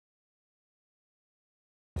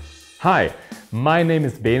Hi, my name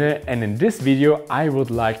is Bene, and in this video I would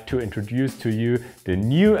like to introduce to you the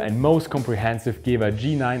new and most comprehensive GEWA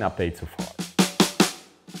G9 update so far.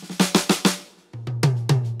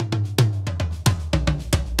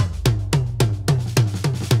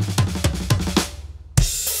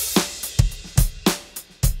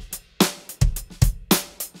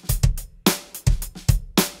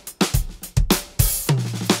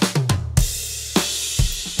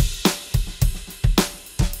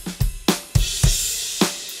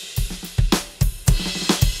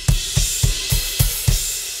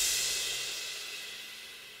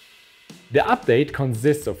 The update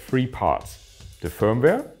consists of three parts: the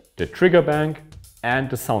firmware, the Triggerbank and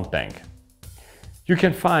the Soundbank. You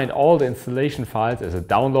can find all the installation files as a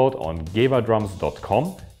download on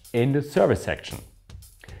gewadrums.com in the service section.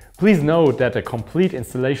 Please note that the complete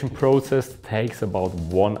installation process takes about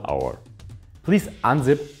 1 hour. Please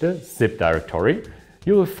unzip the zip directory.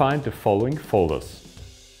 You will find the following folders: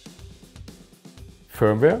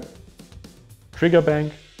 Firmware,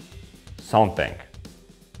 Triggerbank, Soundbank.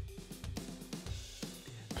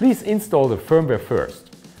 Please install the firmware first.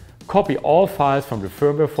 Copy all files from the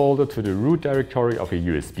firmware folder to the root directory of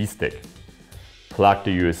your USB stick. Plug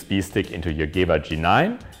the USB stick into your GEWA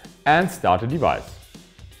G9 and start the device.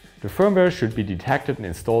 The firmware should be detected and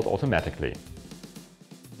installed automatically.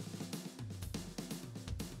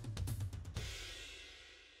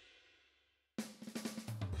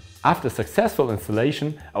 After successful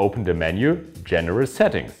installation, open the menu General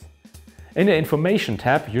Settings. In the Information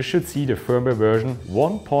tab, you should see the firmware version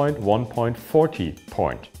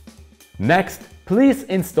 1.1.40. Next, please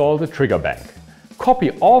install the Triggerbank.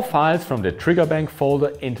 Copy all files from the Triggerbank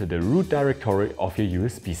folder into the root directory of your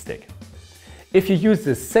USB stick. If you use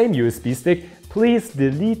the same USB stick, please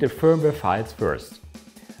delete the firmware files first.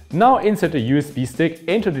 Now insert the USB stick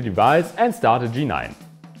into the device and start the G9.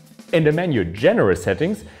 In the menu General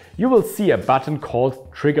Settings, you will see a button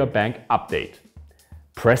called Triggerbank Update.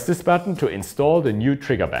 Press this button to install the new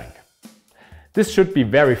Triggerbank. This should be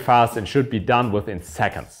very fast and should be done within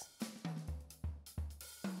seconds.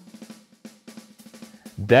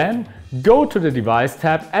 Then go to the Device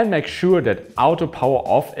tab and make sure that Auto Power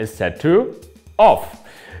Off is set to Off.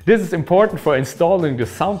 This is important for installing the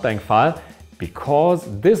Soundbank file because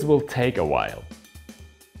this will take a while.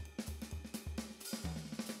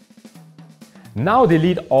 Now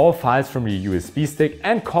delete all files from your USB stick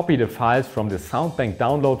and copy the files from the Soundbank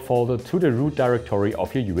download folder to the root directory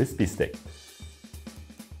of your USB stick.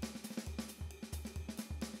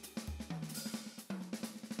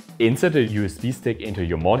 Insert the USB stick into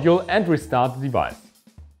your module and restart the device.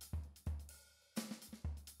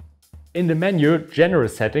 In the menu General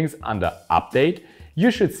Settings under Update, you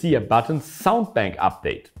should see a button Soundbank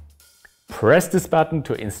Update. Press this button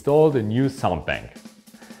to install the new Soundbank.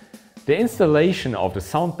 The installation of the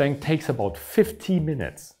Soundbank takes about 15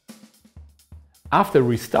 minutes. After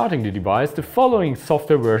restarting the device, the following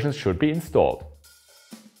software versions should be installed: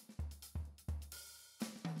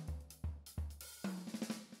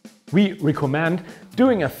 we recommend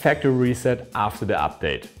doing a factory reset after the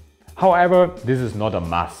update. However, this is not a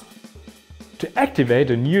must. To activate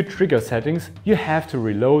the new trigger settings, you have to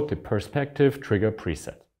reload the Perspective Trigger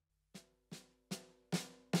preset.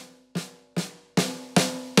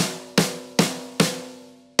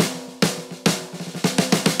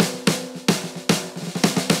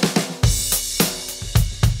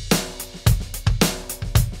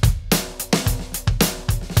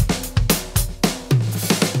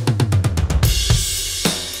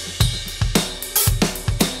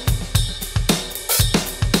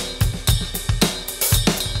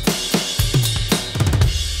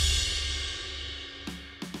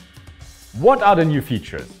 What are the new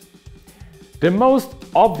features? The most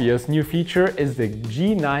obvious new feature is the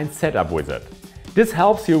G9 Setup Wizard. This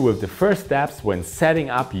helps you with the first steps when setting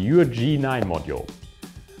up your G9 module.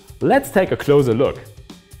 Let's take a closer look.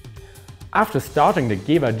 After starting the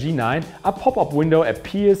GEWA G9, a pop-up window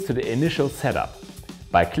appears to the initial setup.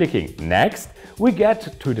 By clicking Next, we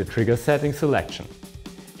get to the trigger setting selection.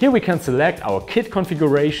 Here we can select our kit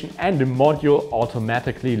configuration and the module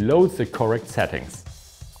automatically loads the correct settings.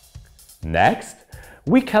 Next,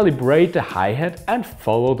 we calibrate the hi-hat and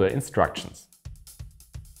follow the instructions.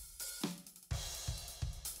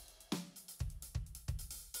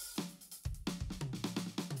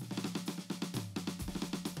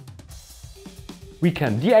 We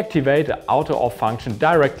can deactivate the auto-off function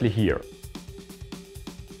directly here.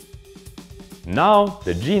 Now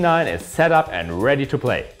the G9 is set up and ready to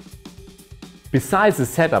play. Besides the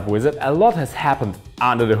setup wizard, a lot has happened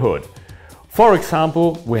under the hood. For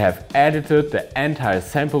example, we have edited the entire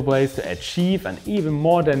sample base to achieve an even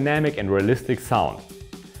more dynamic and realistic sound.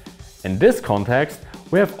 In this context,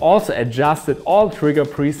 we have also adjusted all trigger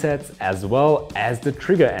presets as well as the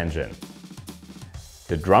trigger engine.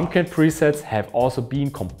 The drum kit presets have also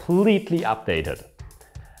been completely updated.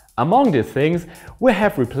 Among these things, we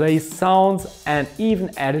have replaced sounds and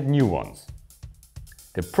even added new ones.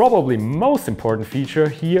 The probably most important feature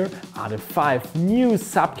here are the 5 new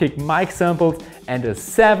sub-kick mic samples and the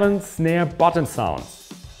 7 snare bottom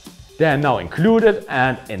sounds. They are now included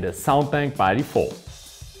and in the Soundbank by default.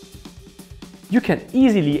 You can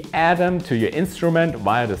easily add them to your instrument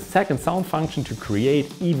via the second sound function to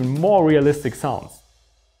create even more realistic sounds.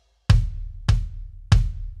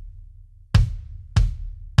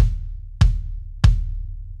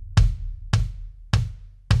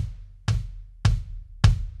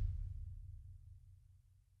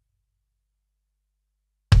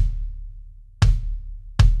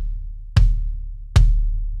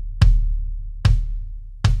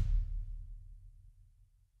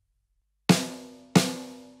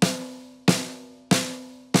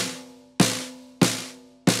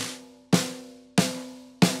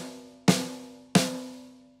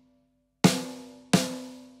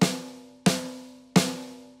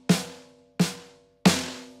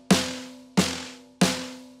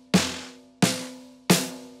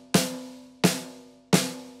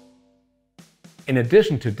 In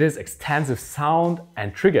addition to this extensive sound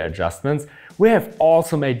and trigger adjustments, we have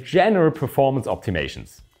also made general performance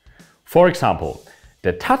optimizations. For example,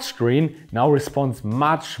 the touchscreen now responds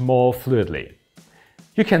much more fluidly.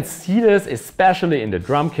 You can see this especially in the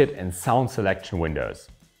drum kit and sound selection windows.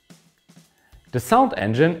 The sound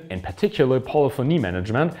engine, in particular polyphony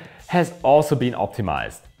management, has also been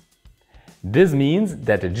optimized. This means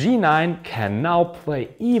that the G9 can now play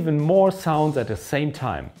even more sounds at the same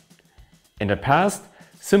time. In the past,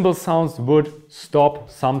 cymbal sounds would stop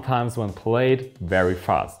sometimes when played very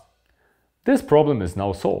fast. This problem is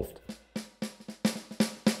now solved.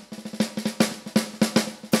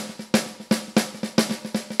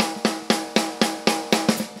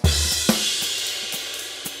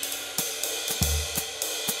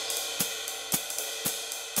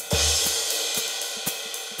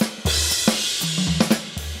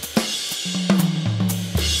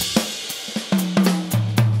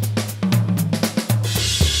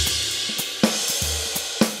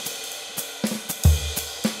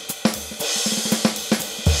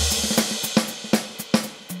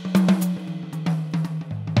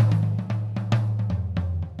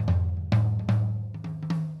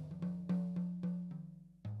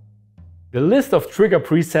 The list of trigger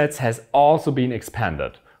presets has also been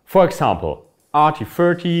expanded. For example,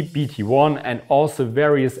 RT30, BT1 and also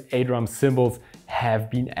various A-drum cymbals have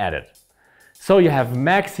been added. So you have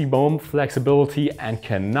maximum flexibility and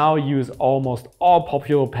can now use almost all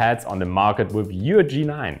popular pads on the market with your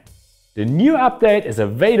G9. The new update is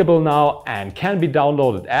available now and can be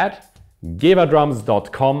downloaded at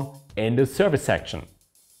gewwadrums.com in the service section.